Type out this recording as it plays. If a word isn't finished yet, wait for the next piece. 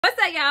What's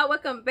up, y'all?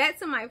 Welcome back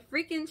to my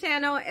freaking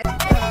channel. I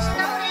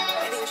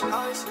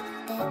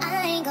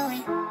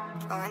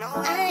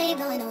ain't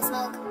blowing no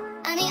smoke.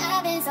 I mean,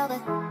 I've been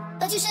sober,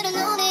 but you should have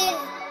known it.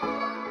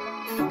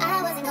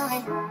 I wasn't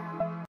going.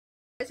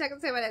 As y'all can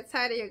tell by that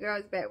title, your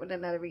girl's back with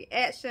another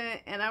reaction,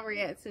 and I'm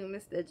reacting to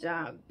Mr.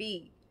 Jon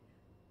B.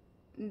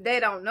 They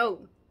don't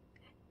know.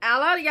 And a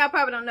lot of y'all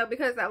probably don't know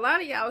because a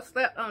lot of y'all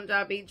slept on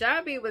Jon B.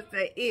 Jon B was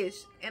the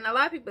ish, and a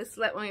lot of people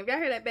slept on him. If y'all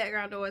hear that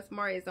background noise,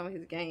 Maury is on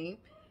his game.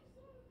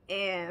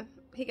 And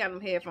he got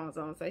them headphones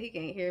on, so he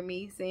can't hear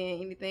me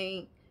saying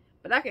anything,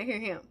 but I can hear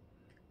him.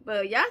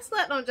 But y'all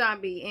slept on Jon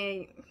B,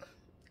 and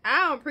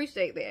I don't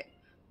appreciate that.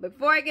 But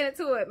before I get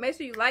into it, make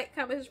sure you like,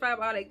 comment, subscribe,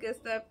 all that good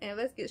stuff, and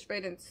let's get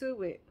straight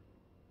into it.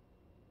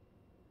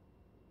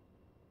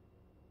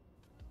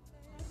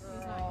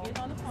 Get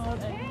on the phone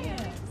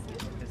again.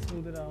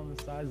 Smooth it out on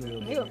the sides a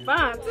little bit. He was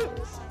fine too.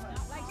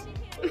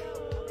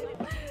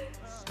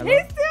 He still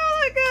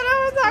look good. I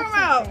was talking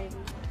about.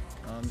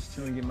 I'm just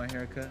chilling, get my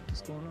hair cut.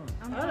 What's going on?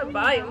 Oh, the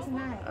volume.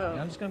 Yeah,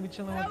 I'm just gonna be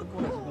chilling with the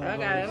boys. I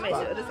gotta make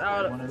sure this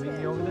all. Wanna meet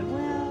me over there?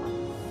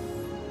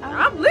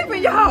 I'm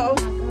leaving y'all.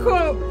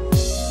 Cool.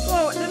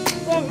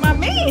 For my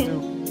man.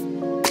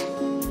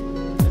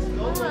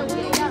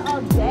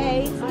 All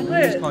day.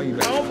 Just call you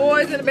back. All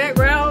boys in the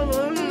background.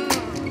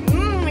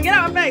 Get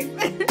out my face.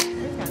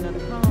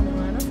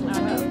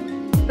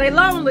 They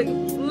lonely.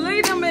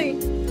 Leave them be.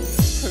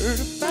 Heard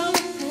about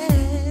the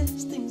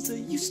past, things I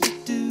used to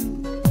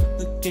do,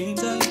 the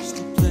games I used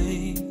to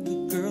play,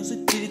 the girls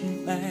that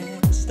didn't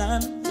last. I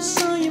never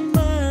saw your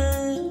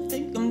mind,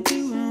 think I'm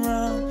doing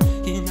wrong,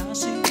 and I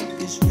say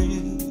what is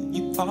real.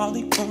 You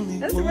probably only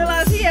Let's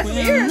realize he has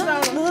ears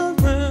on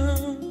him.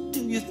 Around, do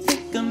you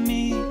think of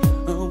me,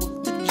 or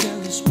what the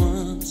jealous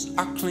ones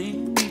are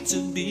claiming me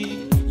to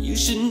be? You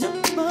should know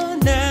by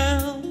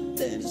now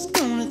that it's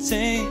gonna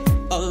take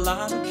a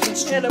lot of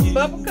trust And a from you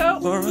bubble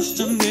coat. for us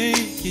to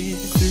make it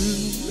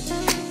through.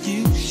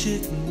 You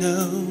should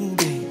know,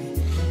 baby,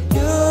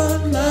 you're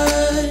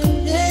my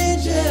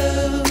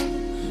angel.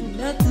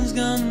 Nothing's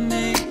gonna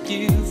make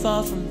you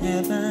fall from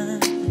heaven.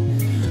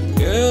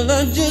 Girl,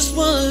 I just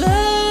wanna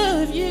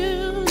love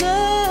you,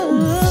 love.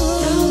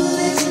 Don't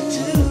listen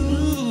to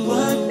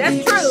what That's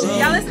people true. say.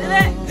 Y'all listen to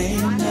that? They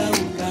know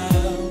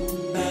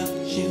about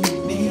you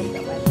and me.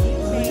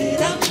 Put it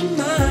out your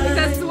mind.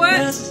 Because what?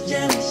 That's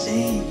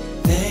jealousy.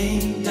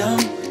 They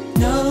don't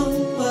know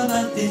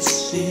about this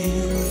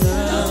feeling.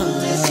 Don't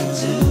listen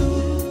to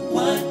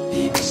what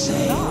people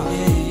say.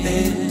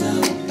 They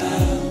know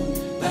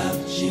about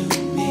you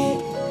and me.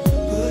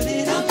 Put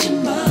it out your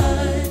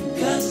mind,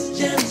 'cause it's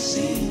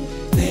jealousy.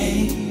 They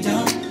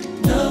don't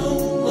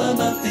know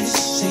about this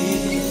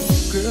feeling.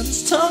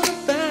 Girls, talk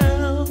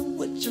about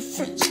what your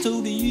friends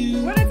told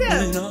you. What is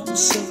that? And I'm a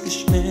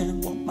selfish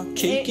man, want my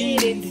cake And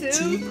and eat eat it it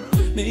too. too.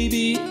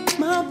 Maybe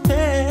my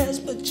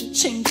past, but you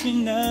changed me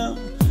now.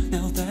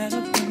 Now that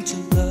I've learned to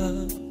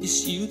love,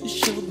 it's you that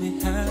showed me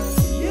how.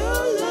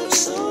 Your love's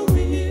so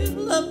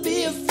real, I'd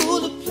be a fool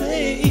to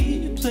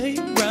play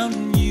around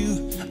in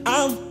you.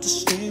 I want to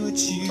stay with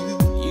you.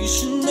 You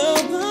should know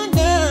by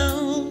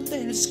now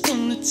that it's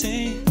gonna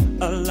take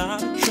a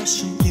lot of trust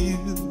from you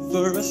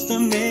for us to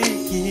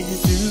make it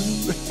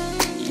through.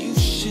 You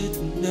should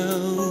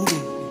know,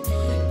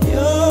 baby,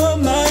 you're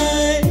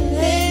my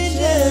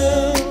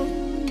angel.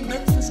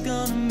 Nothing's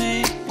gonna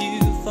make you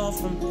fall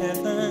from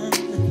heaven.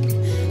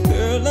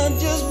 Girl, I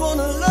just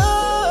wanna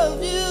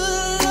love you,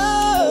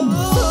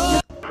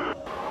 love.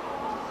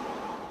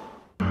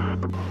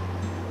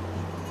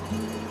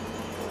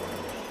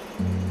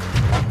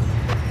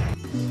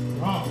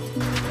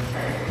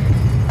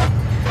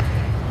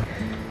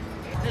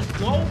 Let's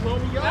go,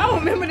 Romeo. I don't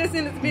remember this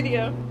in this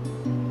video.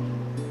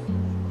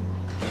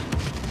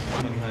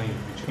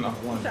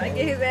 Trying to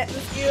get his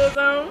acting skills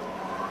on.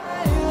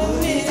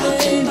 Put it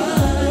out your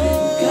mind,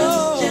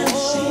 'cause it's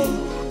jealousy.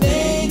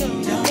 They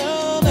don't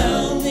know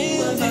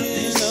about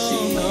this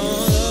shit.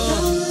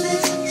 Don't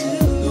listen to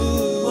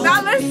Now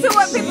listen to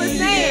what people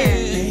saying.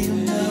 they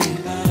don't know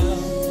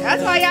about.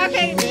 That's why y'all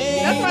can't.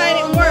 That's why it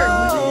didn't work.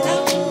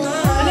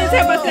 I didn't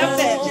tell myself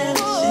that.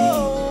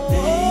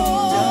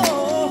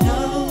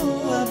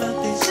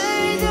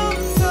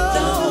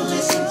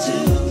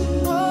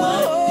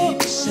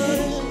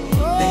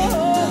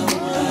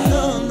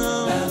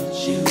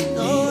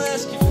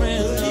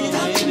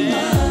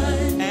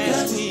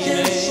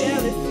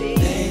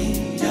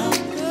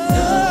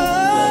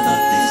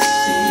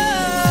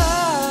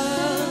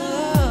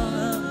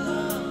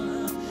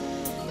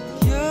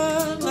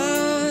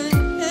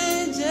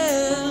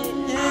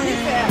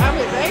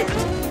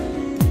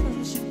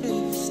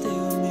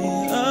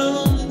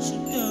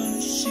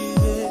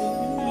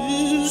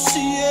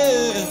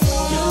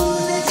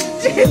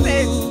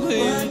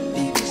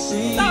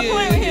 Stop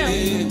playing with him.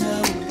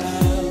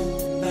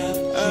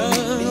 I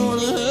don't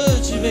wanna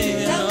hurt you,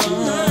 baby. I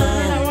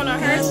don't want to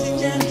hurt you.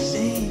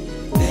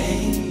 They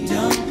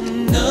don't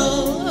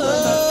know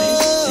about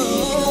this shit.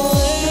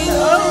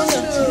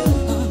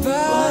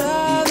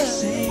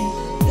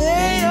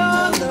 They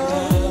don't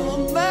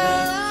know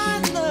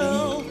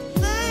about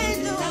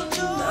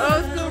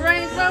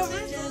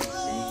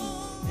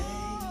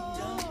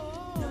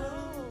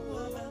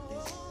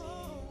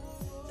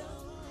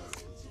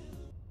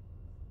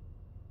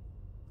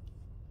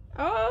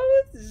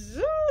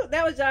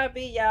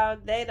B, y'all,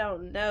 they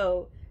don't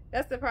know.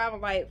 That's the problem.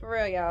 Like, for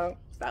real, y'all.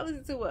 Stop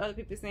listening to what other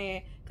people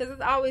saying. Because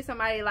it's always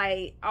somebody,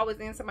 like, always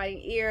in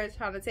somebody's ear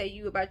trying to tell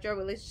you about your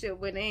relationship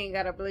when they ain't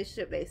got a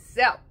relationship they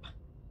self.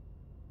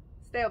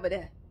 Stay over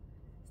there.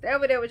 Stay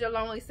over there with your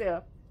lonely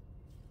self.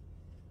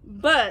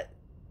 But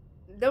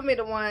them be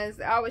the ones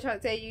that always try to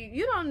tell you,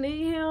 you don't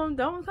need him.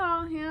 Don't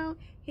call him.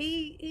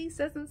 He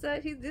such and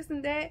such. He's this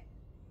and that.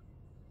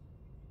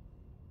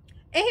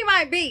 And he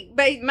might be,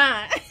 but he's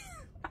mine.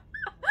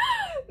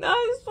 No,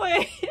 I'm just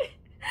playing.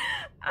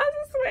 I'm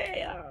just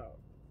playing, y'all.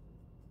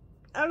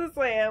 I'm just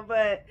playing,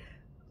 but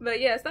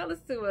yeah, stop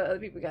listening to what other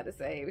people got to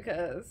say,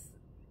 because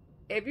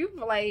if you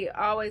like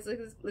always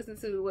listen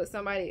to what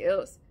somebody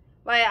else,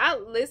 like, I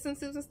listen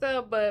to some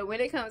stuff, but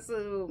when it comes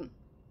to,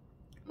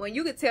 when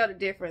you could tell the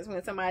difference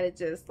when somebody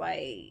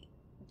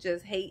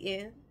just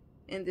hating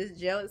and this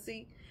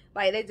jealousy,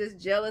 like they just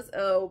jealous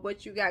of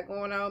what you got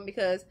going on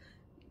because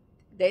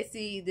they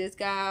see this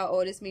guy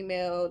or this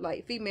female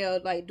like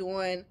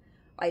doing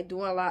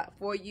a lot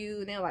for you,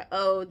 and they're like,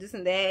 oh, this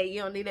and that,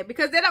 you don't need it,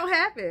 because they don't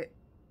have it.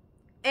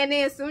 And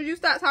then as soon as you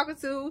start talking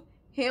to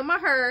him or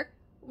her,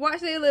 watch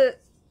they look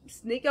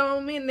sneak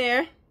on in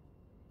there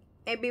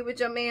and be with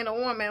your man or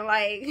woman.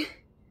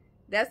 Like,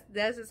 that's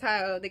just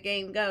how the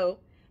game go.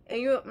 And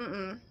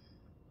you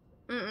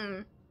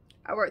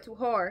I work too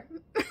hard.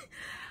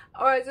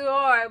 I work too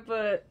hard,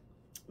 but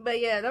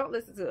yeah, don't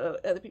listen to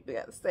what other people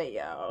got to say,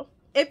 y'all.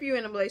 If you're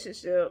in a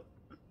relationship,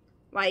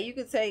 like, you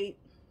could say,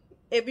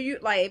 if you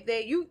like, if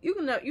they you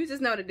can know, you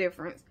just know the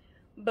difference.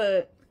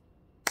 But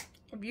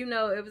if you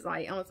know it was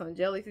like on some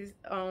jealousy,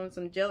 on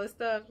some jealous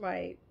stuff,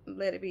 like,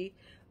 let it be.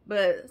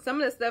 But some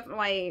of the stuff,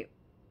 like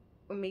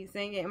with me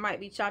singing, it might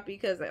be choppy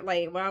because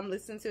like when I'm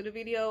listening to the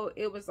video,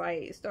 it was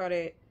like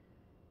it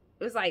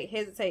was like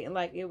hesitating,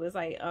 like it was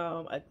like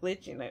a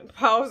glitching, like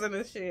pausing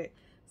and shit.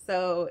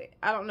 So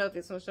I don't know if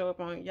it's gonna show up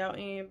on y'all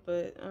end,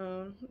 but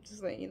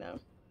just letting you know.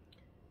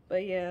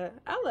 But yeah,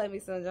 I love me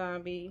some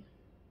Jon B.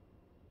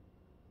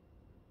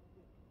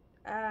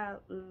 I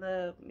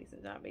love me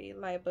some Jon B.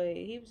 Like, but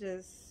he was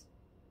just,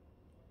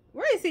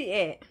 where is he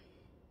at?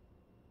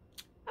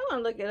 I want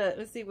to look it up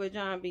and see where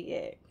Jon B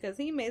at, because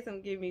he made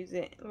some good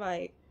music.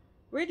 Like,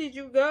 where did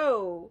you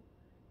go?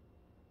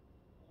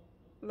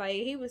 Like,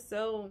 he was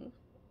so,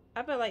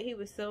 I felt like he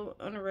was so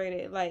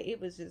underrated. Like,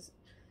 it was just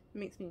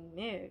makes me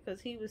mad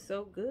because he was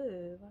so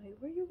good. Like,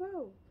 where you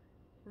go?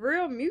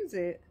 Real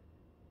music.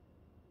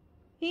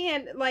 He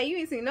had, like, you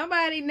ain't seen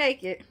nobody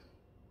naked.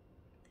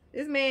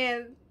 This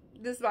man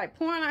just like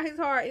pouring out his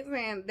heart. He's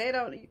saying they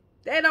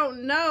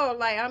don't know.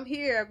 Like, I'm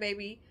here,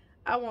 baby.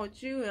 I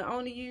want you and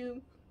only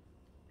you.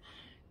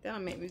 They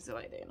don't make music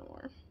like that no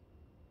more.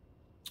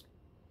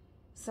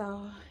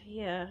 So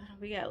yeah,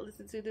 we gotta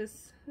listen to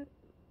this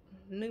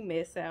new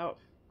mess out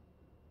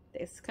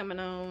that's coming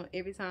on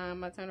every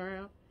time I turn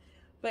around.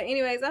 But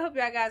anyways, I hope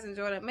y'all guys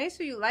enjoyed it. Make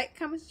sure you like,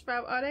 comment,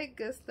 subscribe, all that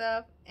good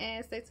stuff,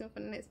 and stay tuned for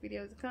the next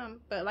videos to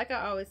come. But like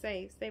I always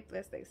say, stay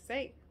blessed, stay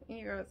safe, and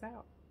your girl's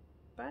out.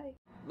 Bye.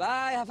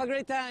 Bye, have a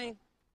great time.